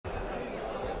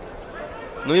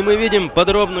Ну и мы видим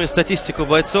подробную статистику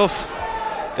бойцов.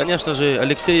 Конечно же,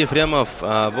 Алексей Ефремов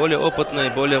более опытный,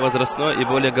 более возрастной и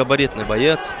более габаритный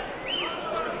боец.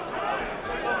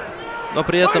 Но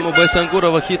при этом у Байсангура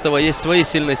Вахитова есть свои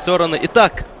сильные стороны.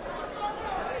 Итак,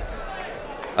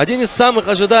 один из самых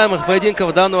ожидаемых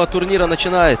поединков данного турнира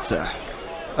начинается.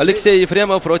 Алексей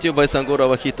Ефремов против Байсангура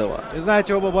Вахитова. И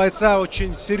знаете, оба бойца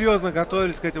очень серьезно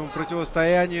готовились к этому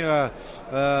противостоянию.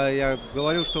 Я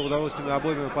говорил, что удалось с ними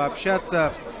обоими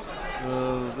пообщаться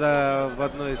в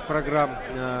одной из программ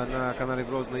на канале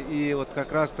Грозный. И вот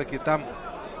как раз таки там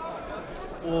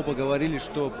оба говорили,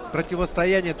 что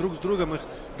противостояние друг с другом их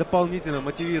дополнительно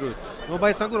мотивирует. Но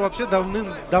Байсангур вообще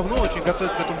давным-давно очень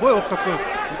готовится к этому бою. Ох, какой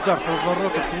удар с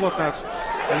разворота плотно от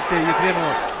Алексея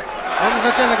Ефремова. Он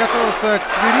изначально готовился к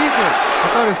свиригу,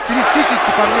 который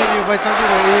стилистически, по мнению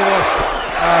Байсангура и его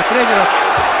тренера...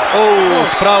 Оу,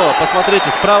 справа,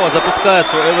 посмотрите, справа запускает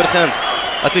свой оверхенд.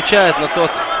 Отвечает на тот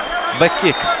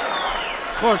бэккик.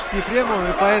 Схож с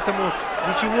Ефремовым, и поэтому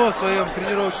ничего в своем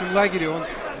тренировочном лагере он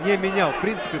не менял. В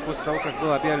принципе, после того, как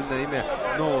было объявлено имя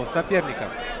нового соперника.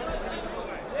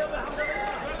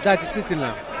 Да,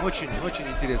 действительно, очень-очень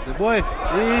интересный бой.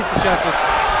 И сейчас вот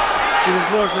через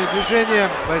ложные движения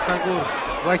Байсангур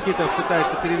Вахитов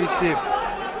пытается перевести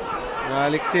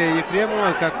Алексея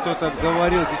Ефремова. Как кто-то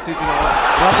говорил, действительно, он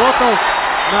работал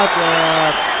над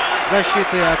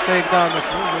защитой от тейкдаунов.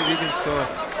 Ну, мы видим, что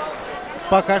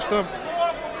пока что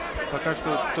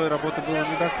той работы было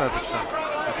недостаточно.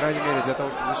 По крайней мере, для того,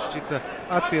 чтобы защититься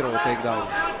от первого тейкдауна.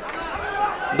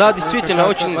 Да, действительно,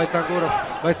 очень...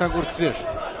 Байсангур свеж.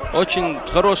 Очень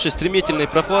хороший, стремительный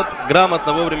проход,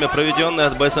 грамотно, вовремя проведенный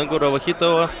от Байсангура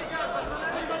Вахитова,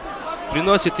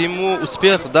 приносит ему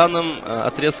успех в данном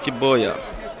отрезке боя.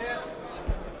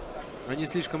 А не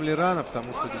слишком ли рано,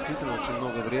 потому что действительно очень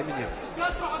много времени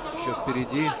еще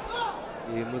впереди.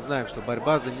 И мы знаем, что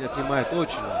борьба отнимает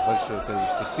очень большое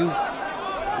количество сил.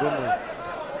 Огромное.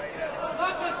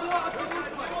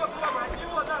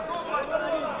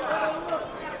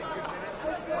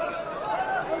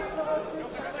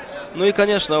 Ну и,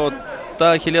 конечно, вот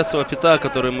та ахиллесова пята, о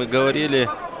которой мы говорили,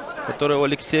 которая у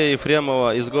Алексея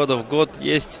Ефремова из года в год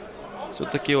есть,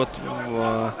 все-таки вот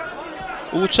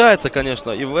улучшается,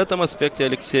 конечно. И в этом аспекте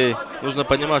Алексей, нужно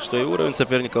понимать, что и уровень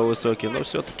соперника высокий, но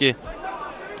все-таки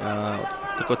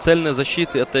такой цельной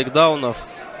защиты от тейкдаунов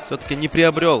все-таки не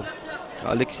приобрел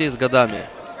Алексей с годами.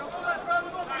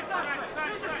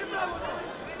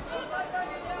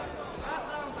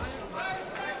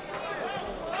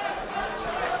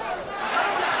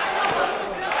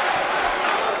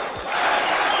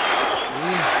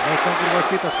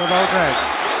 Вахитов продолжает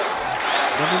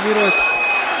доминировать.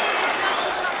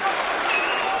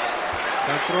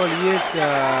 Контроль есть.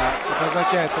 Это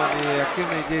означает, он и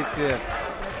активные действия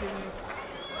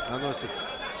наносит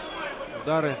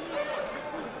удары.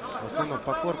 В основном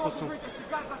по корпусу.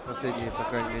 Последние, по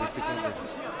крайней мере, секунды.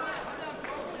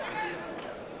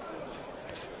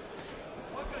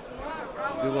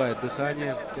 Сбивает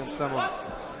дыхание. Тем самым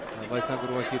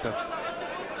Байсангур Вахитов.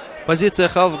 Позиция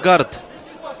half-guard.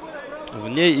 В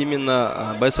ней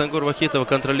именно Байсангур Вахитов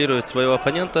контролирует своего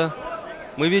оппонента.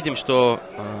 Мы видим, что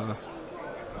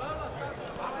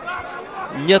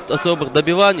нет особых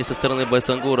добиваний со стороны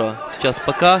Байсангура сейчас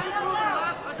пока.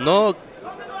 Но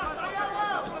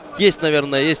есть,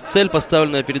 наверное, есть цель,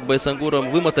 поставленная перед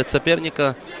Байсангуром, вымотать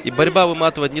соперника. И борьба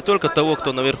выматывает не только того,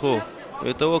 кто наверху, но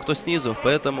и того, кто снизу.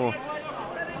 Поэтому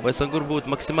Байсангур будет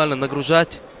максимально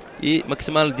нагружать и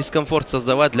максимальный дискомфорт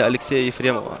создавать для Алексея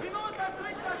Ефремова.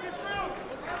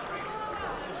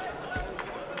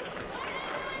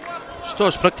 Что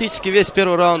ж, практически весь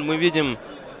первый раунд мы видим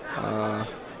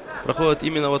проходит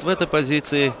именно вот в этой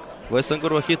позиции.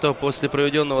 Байсангур Вахитов после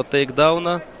проведенного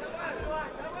тейкдауна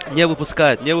не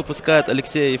выпускает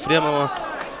Алексея Ефремова.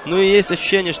 Ну и есть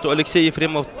ощущение, что Алексей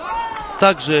Ефремов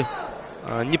также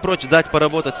не прочь дать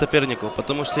поработать сопернику,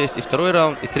 потому что есть и второй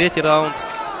раунд, и третий раунд.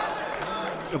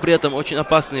 При этом очень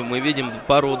опасный, мы видим,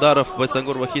 пару ударов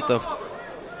Байсангур Вахитов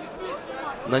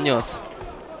нанес.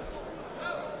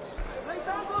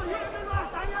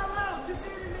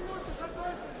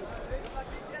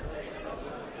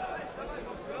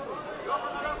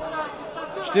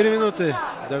 Четыре минуты,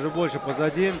 даже больше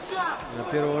позади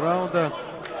первого раунда.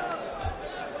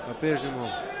 По-прежнему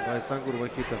Байсангур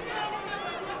Вахитов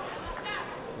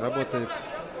работает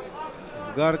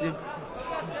в гарде.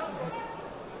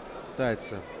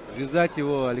 Пытается ввязать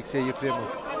его Алексей Ефремов.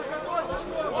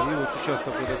 И вот сейчас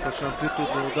такой достаточно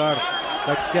амплитудный удар с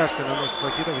оттяжкой наносит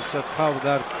Вахитов. И сейчас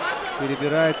халф-гард.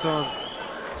 Перебирается он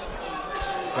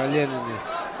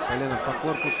коленом по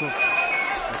корпусу.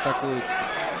 Атакует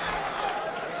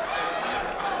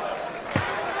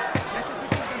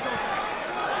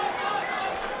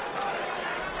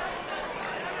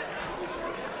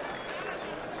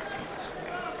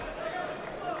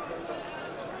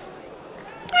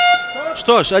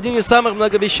Что ж, один из самых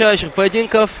многообещающих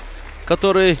поединков,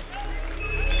 который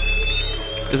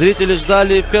зрители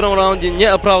ждали в первом раунде, не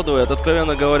оправдывает,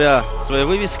 откровенно говоря, свои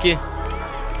вывески.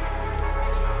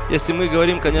 Если мы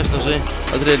говорим, конечно же,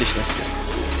 о зрелищности.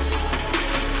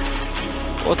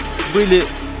 Вот были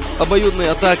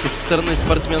обоюдные атаки со стороны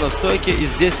спортсменов стойки, и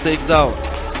здесь тейкдаун.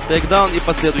 Тейкдаун и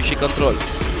последующий контроль.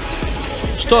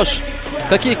 Что ж,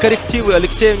 какие коррективы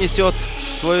Алексей внесет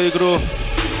в свою игру?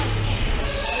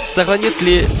 Сохранит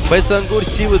ли Байсангур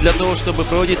силы для того, чтобы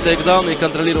проводить тейкдаун и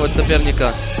контролировать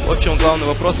соперника? Вот в чем главный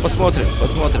вопрос. Посмотрим,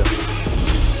 посмотрим.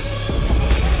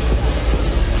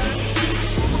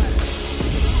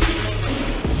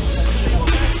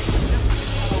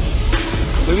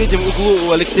 Мы видим в углу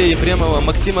у Алексея Ефремова,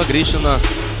 Максима Гришина,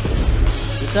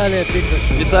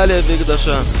 Виталия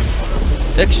Бигдаша,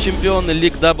 экс-чемпионы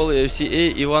Лиг WFCA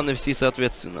и One FC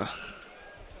соответственно.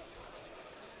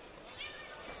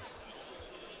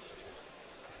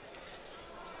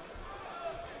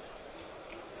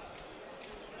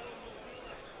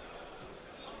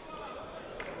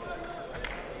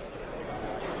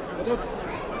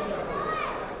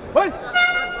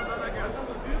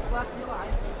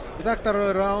 Итак,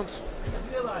 второй раунд.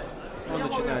 Он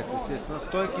начинается, естественно, с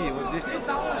стойки. И вот здесь,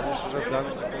 конечно же, в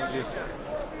данной секунде,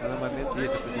 в данный момент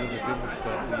есть определенное преимущество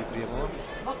у Ефремова.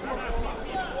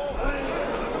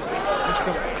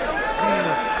 Слишком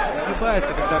сильно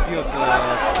нагибается, когда бьет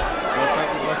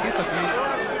Вахитов. И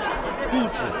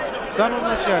тут же, в самом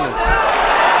начале,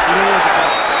 переводит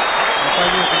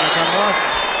оппонента на канвас.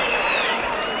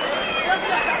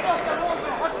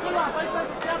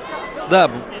 Да,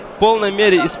 в полной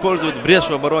мере использует брешь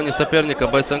в обороне соперника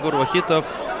Байсангур Вахитов.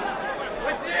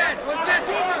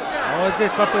 А вот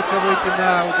здесь попытка выйти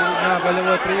на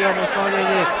болевой прием в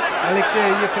исполнении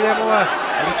Алексея Ефремова.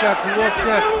 Рычаг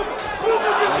локтя.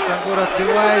 Байсангур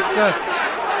отбивается.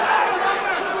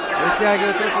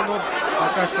 Вытягивает руку, но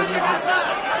пока что не... Нет,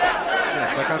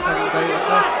 до конца не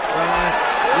удается.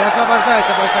 И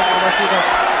освобождается Байсангур Вахитов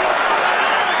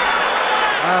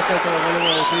от этого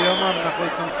болевого приема.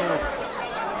 Находится в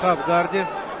хавгарде.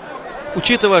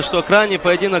 Учитывая, что крайний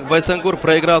поединок Байсангур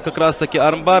проиграл как раз-таки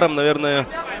армбаром, наверное,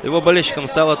 его болельщикам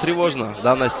стало тревожно в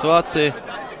данной ситуации.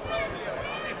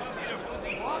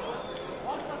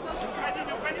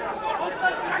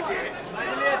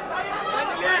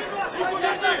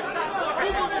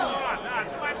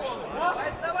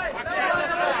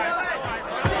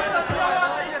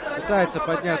 Пытается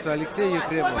подняться Алексей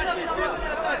Ефремов.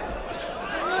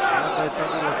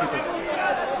 Байсангур Вахитов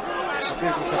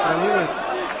по-прежнему контролирует.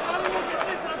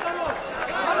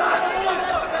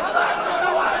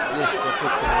 Здесь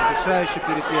попытка решающая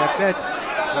перейти. Опять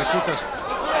Вахитов.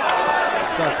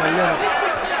 Да, коленом.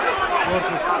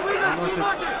 Корпус наносит.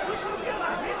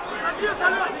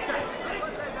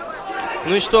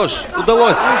 Ну и что ж,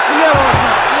 удалось. Ну, слева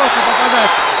очень плохо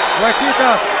попадает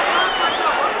Вахитов.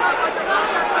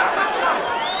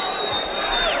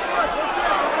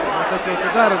 Вот эти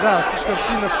вот удары, да, слишком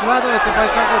сильно вкладывается.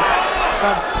 Байсангур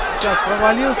сам сейчас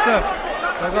провалился.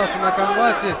 Оказался на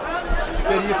канвасе.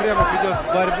 Теперь Ефремов идет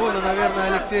в борьбу, но, наверное,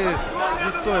 Алексею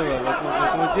не стоило, возможно,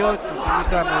 этого делать, потому что не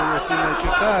самая его сильная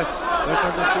черта.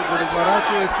 Байсангур тут же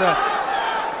разворачивается.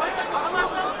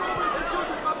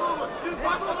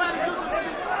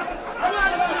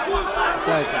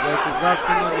 Пытается зайти за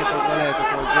спину, не позволяет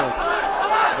этого сделать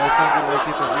Байсангур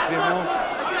Вахитов Ефремов.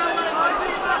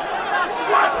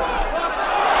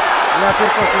 И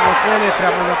апперкот его цели,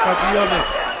 прямо на подъеме.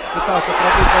 Пытался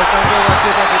пробить Байсангур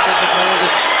Вахитов, и тут же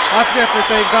проводит ответный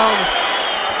тейкдаун.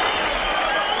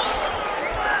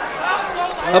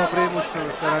 Но преимущество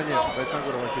на стороне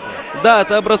Байсангура Вахитова. Да,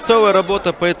 это образцовая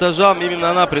работа по этажам.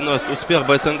 Именно она приносит успех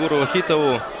Байсангуру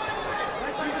Вахитову.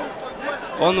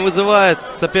 Он вызывает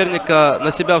соперника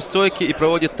на себя в стойке и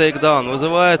проводит тейкдаун.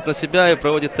 Вызывает на себя и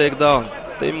проводит тейкдаун.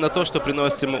 Это именно то, что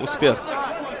приносит ему успех.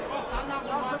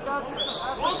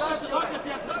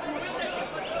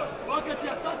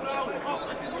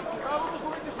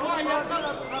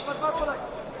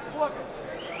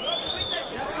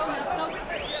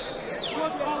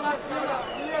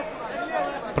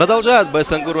 Продолжает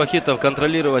Байсангур Вахитов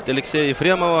контролировать Алексея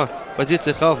Ефремова в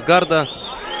позиции халфгарда.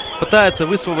 Пытается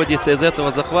высвободиться из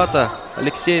этого захвата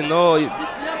Алексей, но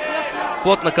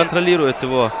плотно контролирует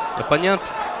его оппонент.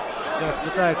 Сейчас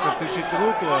пытается включить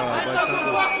руку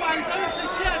Байсангур.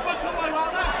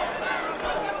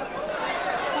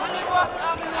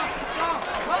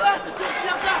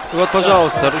 Вот,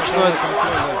 пожалуйста, ручной...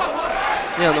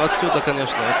 Не, ну отсюда,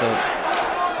 конечно, это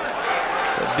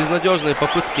безнадежные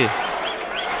попытки.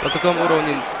 На таком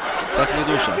уровне так не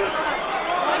душат.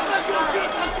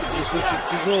 очень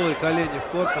тяжелые колени в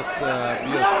корпус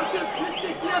бьет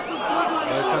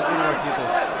Байсангур Вахитов.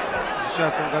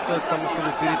 Сейчас он готовится к тому,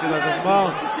 чтобы перейти даже в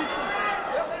маунт.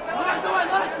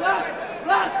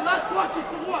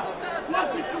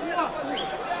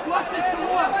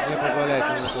 Не позволяет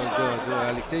ему этого сделать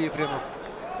Алексей Ефремов.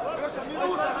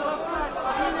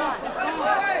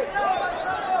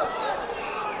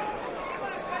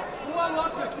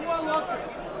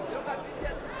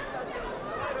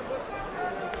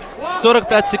 С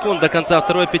 45 секунд до конца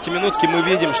второй пятиминутки мы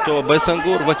видим, что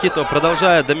Байсангур Вахитов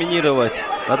продолжает доминировать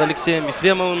над Алексеем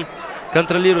Ефремовым.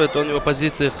 Контролирует он его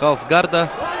позиции халфгарда,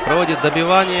 проводит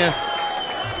добивание.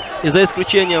 И за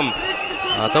исключением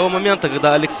того момента,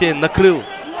 когда Алексей накрыл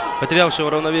потерявшего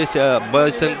равновесие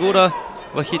Байсангура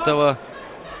Вахитова,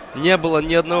 не было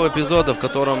ни одного эпизода, в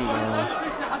котором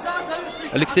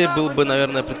Алексей был бы,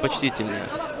 наверное, предпочтительнее.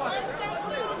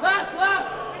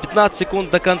 15 секунд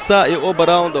до конца, и оба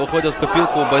раунда уходят в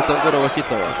копилку Байсангура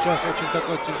Вахитова. Сейчас очень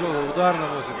такой тяжелый удар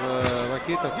наносит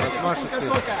Вахитов,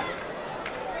 размашистый.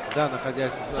 Да,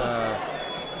 находясь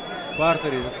в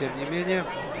партере, но тем не менее.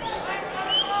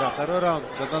 Да, второй раунд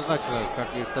однозначно, как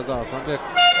и сказал Асламбек,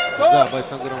 за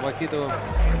Байсангуром Вахитовым.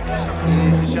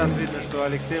 И сейчас видно, что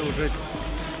Алексей уже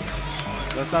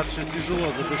достаточно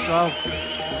тяжело задышал.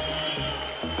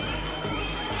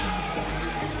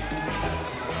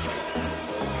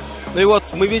 Ну и вот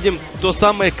мы видим то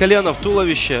самое колено в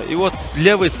туловище. И вот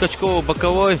левый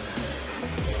скачково-боковой.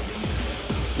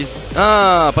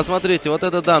 Посмотрите, вот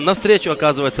это да. Навстречу,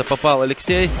 оказывается, попал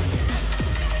Алексей.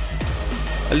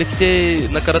 Алексей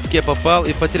на коротке попал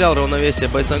и потерял равновесие.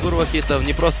 Байсангур Вахитов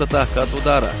не просто так, а от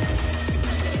удара.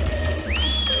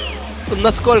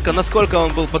 Насколько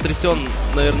он был потрясен,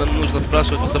 наверное, нужно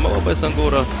спрашивать у самого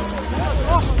Байсангура.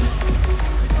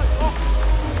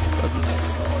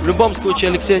 В любом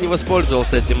случае Алексей не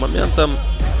воспользовался этим моментом.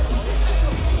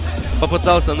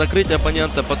 Попытался накрыть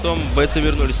оппонента, потом бойцы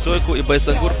вернули стойку, и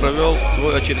Байсангур провел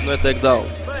свой очередной тейкдаун.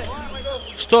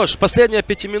 Что ж, последняя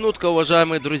пятиминутка,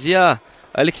 уважаемые друзья.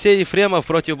 Алексей Ефремов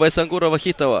против Байсангура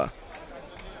Вахитова.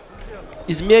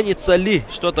 Изменится ли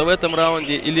что-то в этом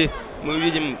раунде, или мы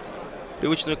увидим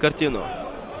привычную картину?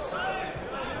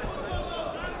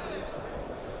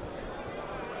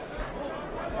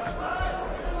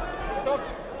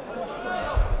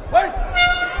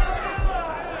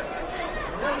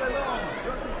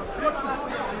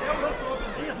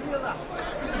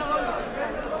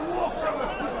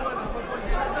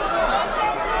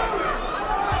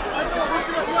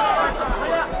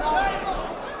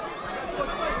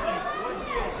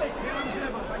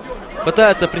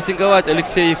 Пытается прессинговать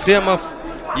Алексей Ефремов.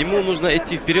 Ему нужно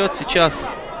идти вперед сейчас.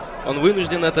 Он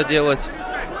вынужден это делать.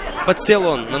 Подсел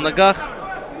он на ногах.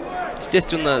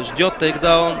 Естественно, ждет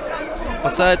тейкдаун.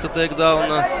 Опасается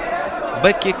тейкдауна.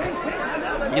 Бэккик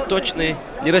неточный.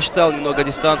 Не рассчитал немного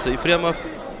дистанцию Ефремов.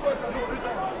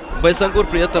 Байсангур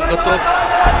при этом готов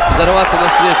взорваться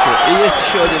навстречу. И есть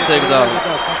еще один тейкдаун.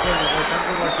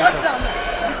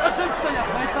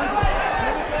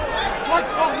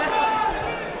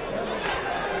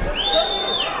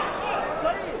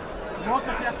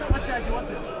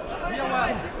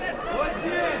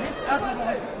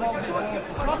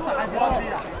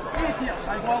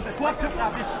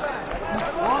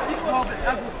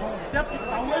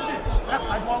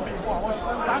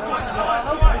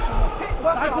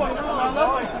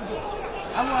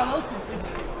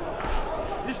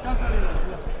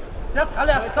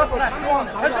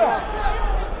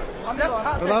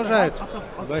 Продолжает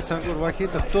Байсангур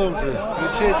Вахитов в том же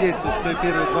ключе действует, что и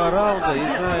первые два раунда. И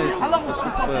знаете,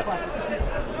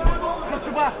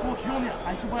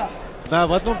 да,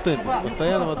 в одном темпе,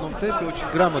 постоянно в одном темпе, очень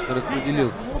грамотно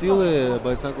распределил силы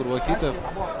Байсангур Вахитов.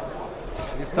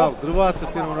 Не стал взрываться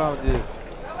в первом раунде,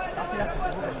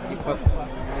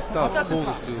 не стал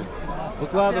полностью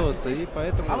выкладываться, и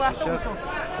поэтому сейчас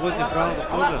в поздних раундах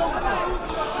тоже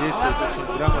действует очень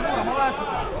грамотно.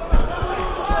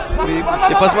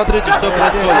 И посмотрите, что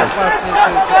происходит.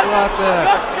 Опаснейшая ситуация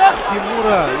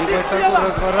Тимура, и Байсангур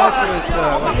разворачивается.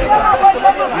 Вот это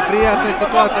неприятная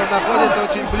ситуация, находится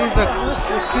очень близок к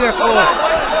успеху.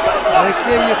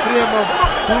 Алексей Ефремов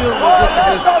был, но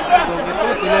здесь был не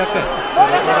тот, или опять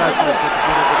разворачивается.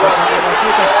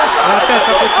 И опять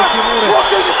попытка Тимура.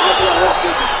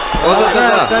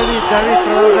 Продолжает давить,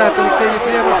 продолжает Алексей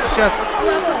Ефремов сейчас,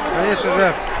 конечно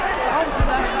же,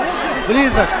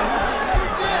 близок.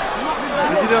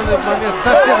 В определенный момент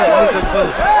совсем близок был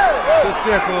к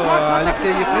успеху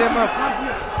Алексей Ефремов.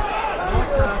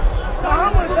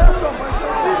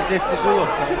 Здесь тяжело,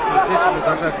 потому что здесь уже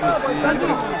должна быть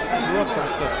Ефремов очень тяжело, потому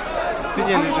что на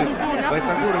спине лежит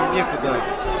Байсангур, и некуда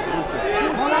руку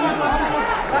тянуть.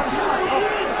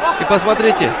 И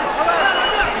посмотрите.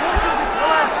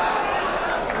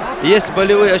 Есть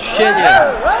болевые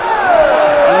ощущения.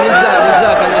 Но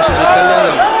нельзя, конечно же,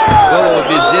 коленом голову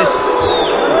бить здесь.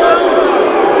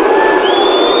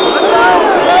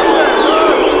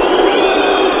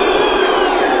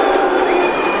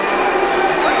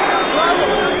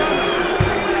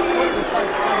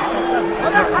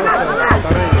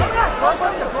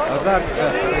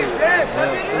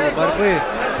 Борьбы.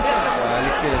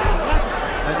 Алексей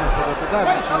нанес этот удар,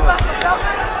 ничего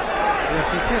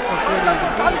сверхъестественно, в поле не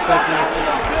было, кстати, очень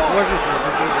положительно к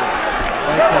другу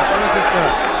бойца относится.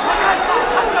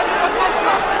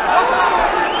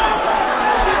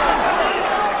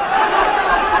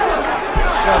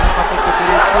 Сейчас попытка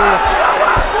перейти.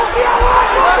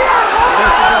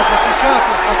 Здесь уже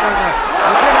защищаться спокойно.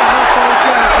 Ефремов вновь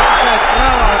получается пускать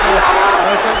справа от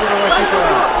Байсангура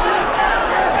Вахитова.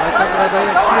 Байсангур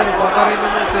дает спину, 1,5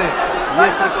 минуты.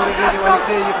 Есть распоряжение у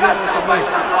Алексея Ефремова, чтобы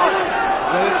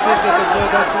завершить этот бой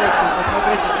досрочно.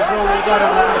 Посмотрите, тяжелые удары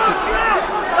наносит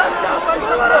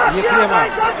Ефремов.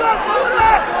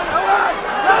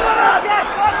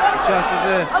 Сейчас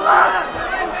уже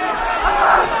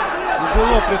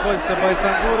тяжело приходится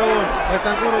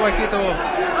Байсангуру Вахитову.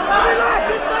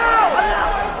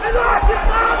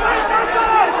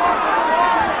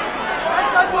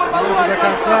 Минута до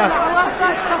конца.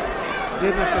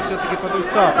 Видно, что все-таки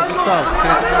подустал к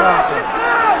третьему раунду.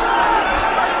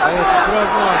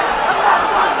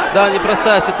 Да,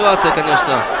 непростая ситуация,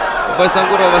 конечно.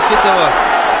 Байсангура Вахитова.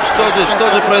 Что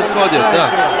же происходит? Да.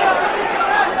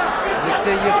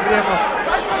 Алексей Ефремов.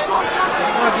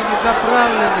 Ноги не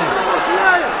заправлены.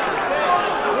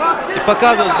 И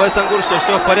показывает Байсангур, что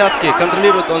все в порядке.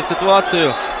 Контролирует он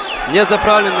ситуацию.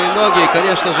 Незаправленные ноги,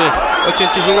 конечно же, очень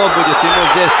тяжело будет ему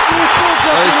здесь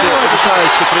провести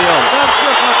удушающий прием.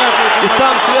 И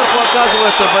сам сверху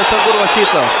оказывается Байсангур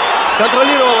Вахитов.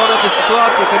 Контролировал он эту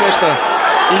ситуацию, конечно,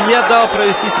 и не дал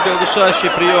провести себе удушающий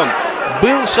прием.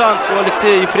 Был шанс у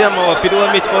Алексея Ефремова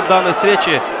переломить ход данной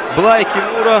встречи. Была и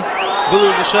Кимура, был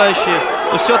удушающий.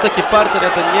 Но все-таки партер —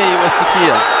 это не его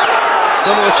стихия.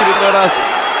 Что мы в очередной раз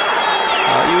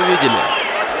и увидели.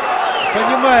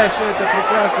 Понимая, что это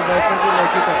прекрасно, Байсангур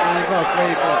Вахитов навязал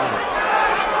свои ходы.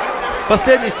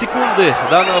 Последние секунды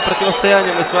данного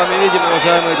противостояния мы с вами видим,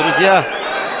 уважаемые друзья.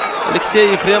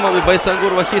 Алексей Ефремов и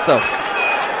Байсангур Вахитов.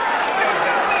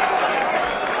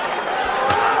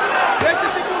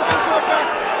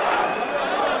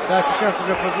 Да, сейчас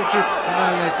уже прозвучит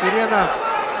финальная сирена.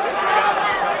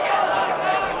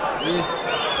 И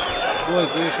бой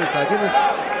завершится. Один из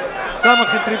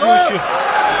самых интригующих,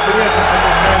 интересных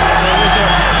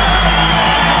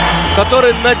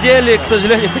который на деле, к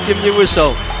сожалению, таким не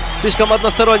вышел. Слишком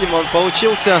односторонним он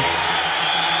получился.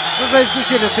 Ну, за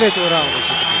исключением третьего раунда.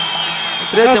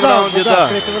 В третьем раунде, да. В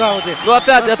третьем раунде. Но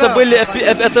опять, это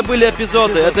были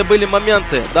эпизоды, это были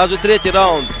моменты. Даже третий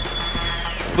раунд.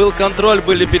 Был контроль,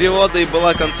 были переводы и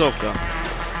была концовка.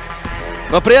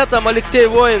 Но при этом Алексей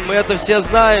воин, мы это все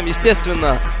знаем,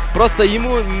 естественно. Просто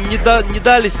ему не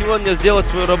дали сегодня сделать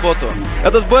свою работу.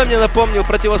 Этот бой мне напомнил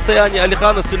противостояние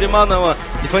Алихана Сулейманова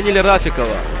и Фаниля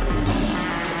Рафикова.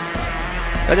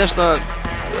 Конечно,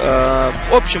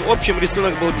 общим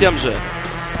рисунок был тем же.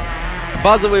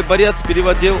 Базовый борец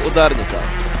переводил ударника.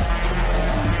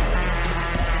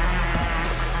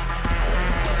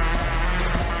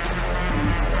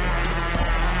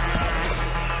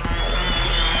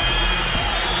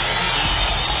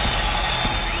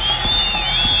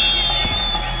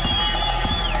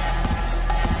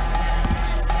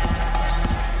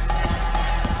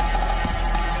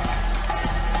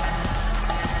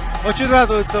 Очень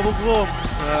радуется в углу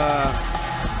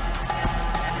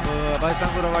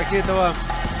Байсангура Вахитова.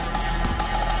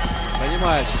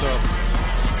 Понимает, что,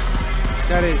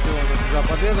 скорее всего, он за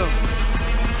победу.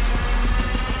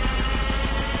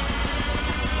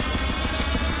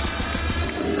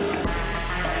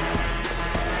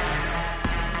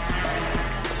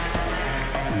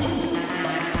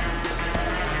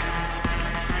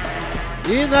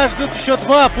 И нас ждут еще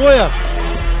два боя,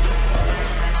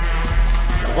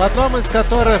 в одном из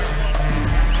которых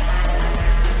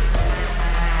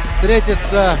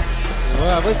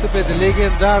выступит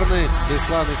легендарный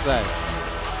Беслан Исаев.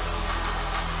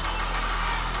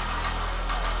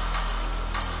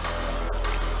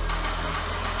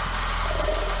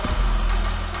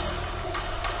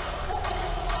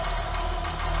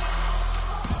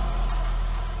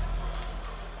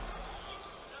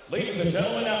 Ladies and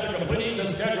gentlemen, after completing the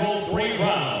scheduled 3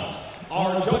 rounds,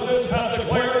 our judges have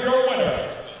declared your winner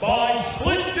by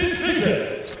split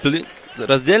decision.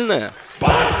 Раздельная?